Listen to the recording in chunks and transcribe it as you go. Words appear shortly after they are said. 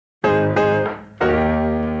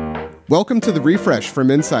Welcome to The Refresh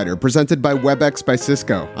from Insider, presented by WebEx by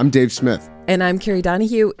Cisco. I'm Dave Smith. And I'm Carrie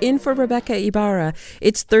Donahue, in for Rebecca Ibarra.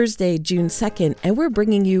 It's Thursday, June 2nd, and we're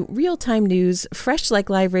bringing you real-time news, fresh like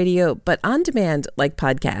live radio, but on demand like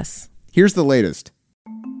podcasts. Here's the latest.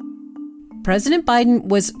 President Biden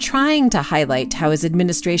was trying to highlight how his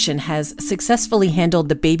administration has successfully handled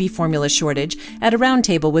the baby formula shortage at a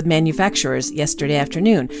roundtable with manufacturers yesterday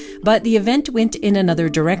afternoon. But the event went in another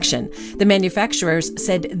direction. The manufacturers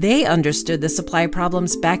said they understood the supply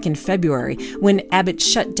problems back in February when Abbott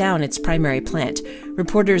shut down its primary plant.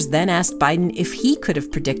 Reporters then asked Biden if he could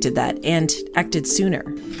have predicted that and acted sooner.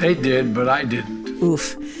 They did, but I didn't.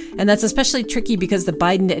 Oof. And that's especially tricky because the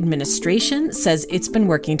Biden administration says it's been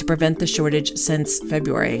working to prevent the shortage since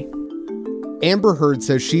February. Amber Heard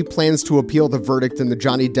says she plans to appeal the verdict in the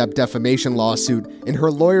Johnny Depp defamation lawsuit, and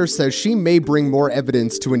her lawyer says she may bring more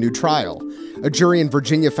evidence to a new trial. A jury in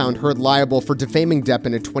Virginia found Heard liable for defaming Depp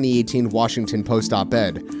in a 2018 Washington Post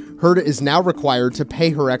op-ed. Heard is now required to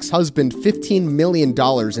pay her ex-husband $15 million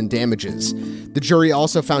in damages. The jury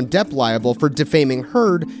also found Depp liable for defaming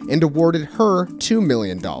Heard and awarded her $2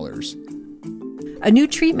 million. A new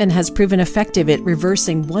treatment has proven effective at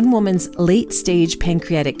reversing one woman's late-stage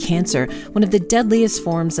pancreatic cancer, one of the deadliest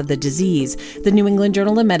forms of the disease. The New England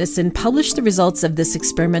Journal of Medicine published the results of this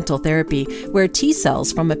experimental therapy, where T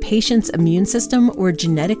cells from a patient's immune system were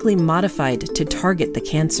genetically modified to target the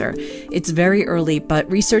cancer. It's very early, but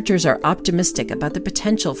researchers are optimistic about the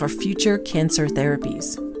potential for future cancer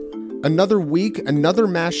therapies. Another week, another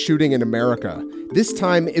mass shooting in America. This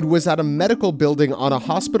time, it was at a medical building on a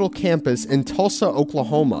hospital campus in Tulsa,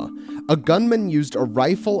 Oklahoma. A gunman used a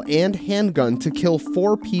rifle and handgun to kill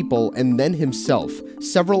 4 people and then himself.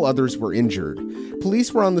 Several others were injured.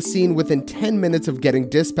 Police were on the scene within 10 minutes of getting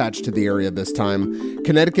dispatched to the area this time.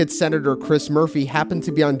 Connecticut Senator Chris Murphy happened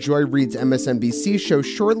to be on Joy Reid's MSNBC show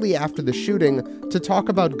shortly after the shooting to talk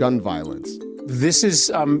about gun violence. This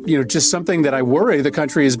is, just something that I worry the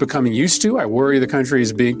country is becoming used to. I worry the country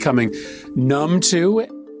is becoming numb to.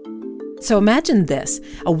 So imagine this,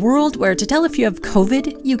 a world where to tell if you have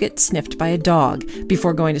COVID, you get sniffed by a dog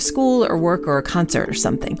before going to school or work or a concert or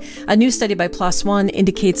something. A new study by PLOS ONE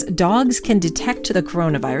indicates dogs can detect the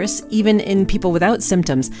coronavirus, even in people without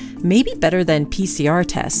symptoms, maybe better than PCR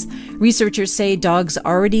tests. Researchers say dogs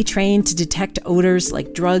already trained to detect odors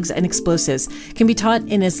like drugs and explosives can be taught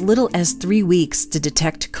in as little as 3 weeks to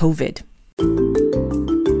detect COVID.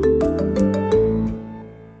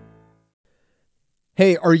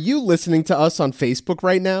 Hey, are you listening to us on Facebook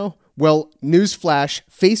right now? Well, newsflash,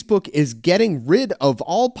 Facebook is getting rid of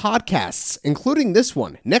all podcasts, including this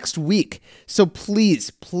one, next week. So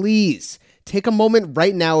please, take a moment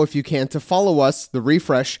right now if you can to follow us, The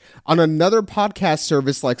Refresh, on another podcast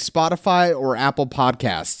service like Spotify or Apple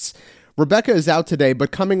Podcasts. Rebecca is out today,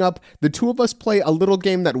 but coming up, the two of us play a little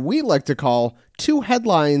game that we like to call 2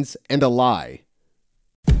 Headlines and a Lie.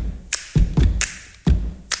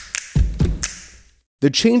 The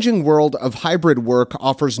changing world of hybrid work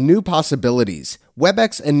offers new possibilities.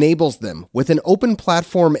 WebEx enables them with an open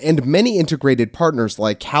platform and many integrated partners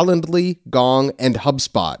like Calendly, Gong, and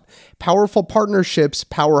HubSpot. Powerful partnerships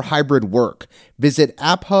power hybrid work. Visit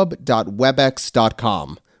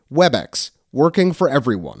apphub.webex.com. WebEx, working for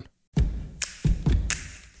everyone.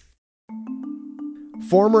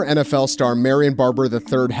 Former NFL star Marion Barber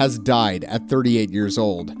III has died at 38 years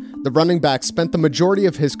old. The running back spent the majority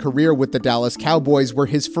of his career with the Dallas Cowboys, where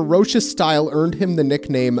his ferocious style earned him the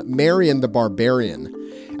nickname Marion the Barbarian.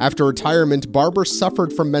 After retirement, Barber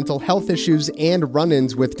suffered from mental health issues and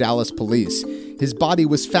run-ins with Dallas police. His body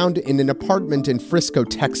was found in an apartment in Frisco,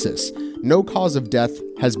 Texas. No cause of death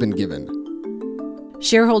has been given.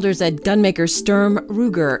 Shareholders at gunmaker Sturm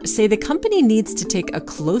Ruger say the company needs to take a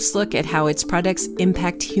close look at how its products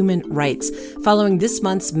impact human rights. Following this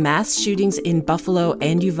month's mass shootings in Buffalo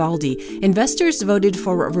and Uvalde, investors voted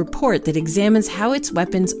for a report that examines how its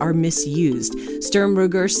weapons are misused. Sturm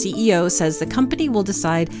Ruger CEO says the company will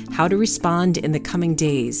decide how to respond in the coming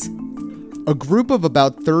days. A group of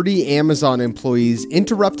about 30 Amazon employees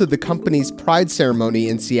interrupted the company's Pride ceremony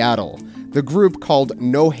in Seattle. The group, called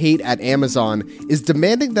No Hate at Amazon, is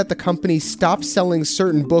demanding that the company stop selling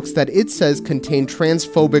certain books that it says contain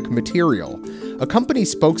transphobic material. A company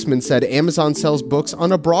spokesman said Amazon sells books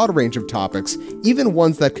on a broad range of topics, even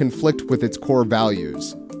ones that conflict with its core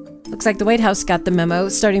values. Looks like the White House got the memo.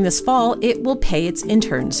 Starting this fall, it will pay its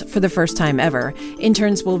interns for the first time ever.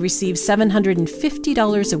 Interns will receive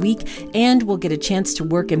 $750 a week and will get a chance to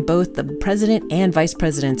work in both the president and vice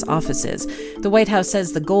president's offices. The White House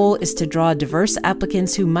says the goal is to draw diverse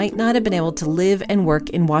applicants who might not have been able to live and work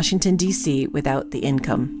in Washington, D.C. without the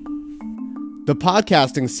income. The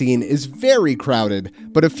podcasting scene is very crowded,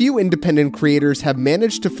 but a few independent creators have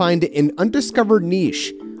managed to find an undiscovered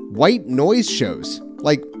niche: white noise shows.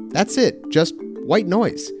 Like, that's it, just white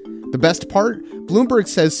noise. The best part? Bloomberg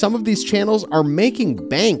says some of these channels are making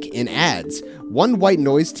bank in ads. One white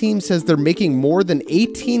noise team says they're making more than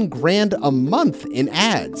 18 grand a month in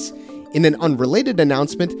ads. In an unrelated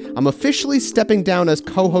announcement, I'm officially stepping down as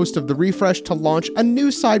co-host of The Refresh to launch a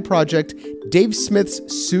new side project, Dave Smith's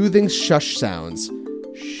Soothing Shush Sounds.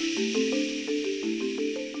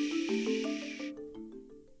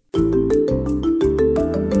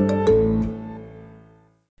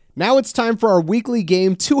 Now it's time for our weekly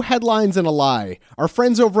game, Two Headlines and a Lie. Our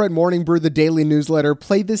friends over at Morning Brew, the daily newsletter,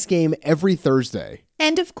 play this game every Thursday.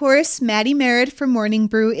 And of course, Maddie Merritt from Morning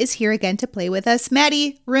Brew is here again to play with us.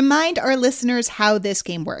 Maddie, remind our listeners how this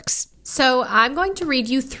game works. So I'm going to read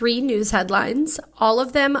you 3 news headlines. All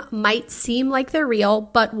of them might seem like they're real,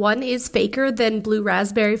 but one is faker than blue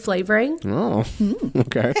raspberry flavoring. Oh,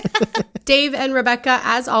 okay. Dave and Rebecca,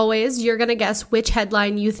 as always, you're going to guess which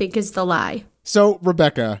headline you think is the lie. So,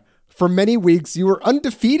 Rebecca, for many weeks, you were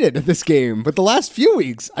undefeated at this game, but the last few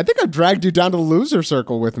weeks, I think I've dragged you down to the loser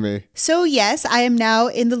circle with me. So yes, I am now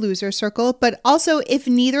in the loser circle, but also if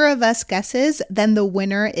neither of us guesses, then the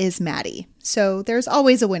winner is Maddie. So there's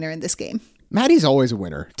always a winner in this game. Maddie's always a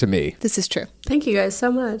winner to me. This is true. Thank you guys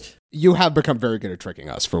so much. You have become very good at tricking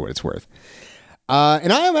us, for what it's worth.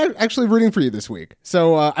 And I am actually rooting for you this week.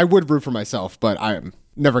 So I would root for myself, but I am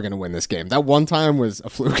never going to win this game. That one time was a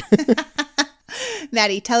fluke.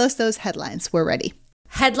 Maddie, tell us those headlines. We're ready.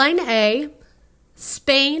 Headline A,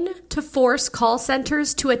 Spain to force call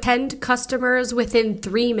centers to attend customers within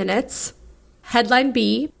 3 minutes. Headline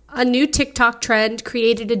B, a new TikTok trend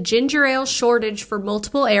created a ginger ale shortage for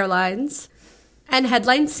multiple airlines. And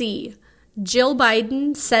headline C, Jill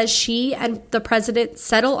Biden says she and the president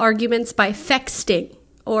settle arguments by fexting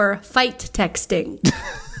or fight texting.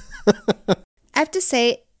 I have to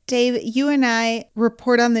say, Dave, you and I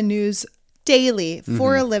report on the news daily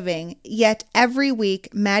for a living, yet every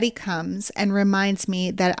week Maddie comes and reminds me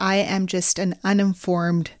that I am just an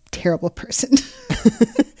uninformed, terrible person.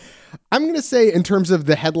 I'm going to say, in terms of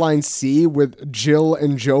the headline C with Jill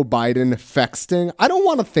and Joe Biden fexting, I don't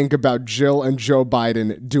want to think about Jill and Joe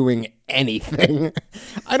Biden doing anything.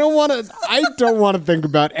 I don't want to think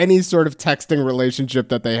about any sort of texting relationship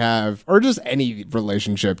that they have, or just any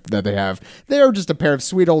relationship that they have. They are just a pair of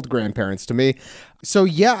sweet old grandparents to me. So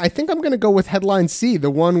yeah, I think I'm going to go with headline C,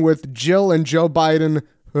 the one with Jill and Joe Biden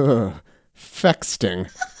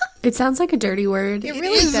fexting. It sounds like a dirty word. It really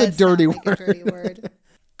is does a dirty sound like a dirty word.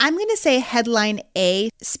 I'm going to say headline A,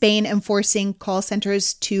 Spain enforcing call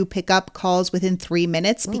centers to pick up calls within 3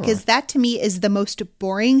 minutes, because that to me is the most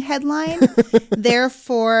boring headline.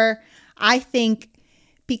 Therefore, I think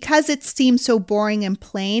because it seems so boring and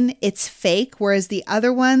plain, it's fake, whereas the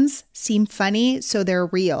other ones seem funny, so they're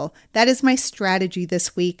real. That is my strategy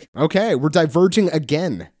this week. Okay, we're diverging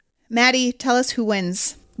again. Maddie, tell us who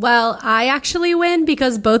wins. Well, I actually win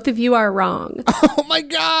because both of you are wrong. Oh my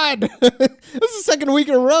God. This is the second week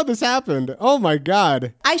in a row this happened. Oh my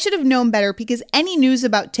God. I should have known better because any news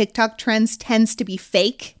about TikTok trends tends to be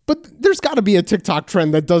fake. But there's got to be a TikTok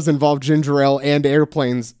trend that does involve ginger ale and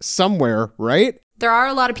airplanes somewhere, right? There are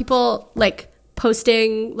a lot of people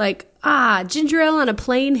posting ginger ale on a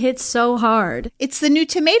plane hits so hard. It's the new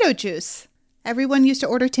tomato juice. Everyone used to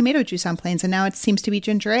order tomato juice on planes, and now it seems to be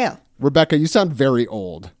ginger ale. Rebecca, you sound very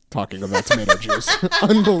old talking about tomato juice.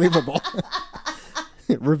 Unbelievable.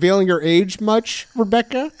 Revealing your age much,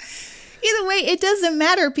 Rebecca? Either way, it doesn't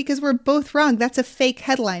matter because we're both wrong. That's a fake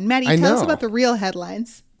headline. Maddie, tell us about the real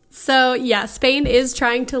headlines. So, yeah, Spain is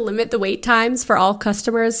trying to limit the wait times for all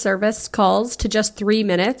customer service calls to just 3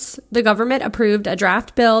 minutes. The government approved a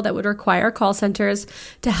draft bill that would require call centers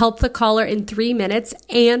to help the caller in 3 minutes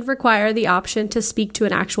and require the option to speak to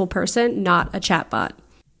an actual person, not a chatbot.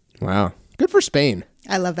 Wow. Good for Spain.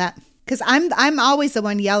 I love that. Because I'm always the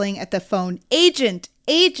one yelling at the phone, agent,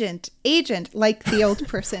 agent, agent, like the old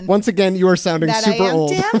person. Once again, you are sounding that super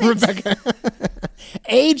old, Rebecca.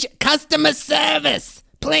 Age customer service,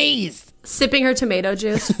 please. Sipping her tomato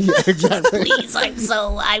juice. Yeah, exactly. Please,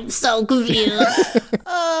 I'm so confused.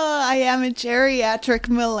 Oh, I am a geriatric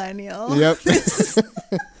millennial. Yep.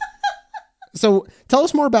 So tell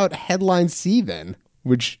us more about headline C then,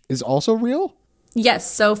 which is also real?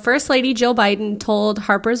 Yes. So First Lady Jill Biden told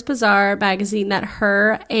Harper's Bazaar magazine that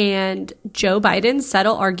her and Joe Biden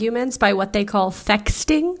settle arguments by what they call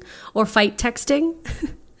fexting or fight texting.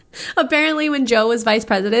 Apparently, when Joe was vice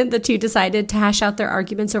president, the two decided to hash out their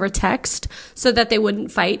arguments over text so that they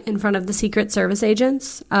wouldn't fight in front of the Secret Service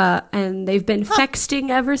agents. And they've been texting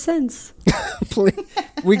ever since.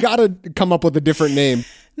 We got to come up with a different name.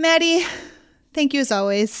 Maddie, thank you as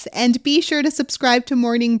always. And be sure to subscribe to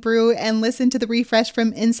Morning Brew and listen to the Refresh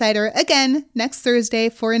from Insider again next Thursday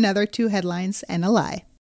for another 2 headlines and a lie.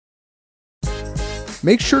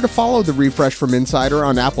 Make sure to follow the Refresh from Insider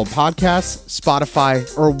on Apple Podcasts,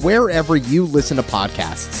 Spotify, or wherever you listen to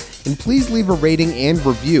podcasts. And please leave a rating and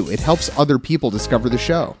review. It helps other people discover the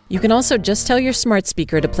show. You can also just tell your smart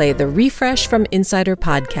speaker to play the Refresh from Insider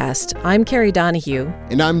podcast. I'm Carrie Donahue.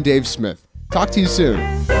 And I'm Dave Smith. Talk to you soon.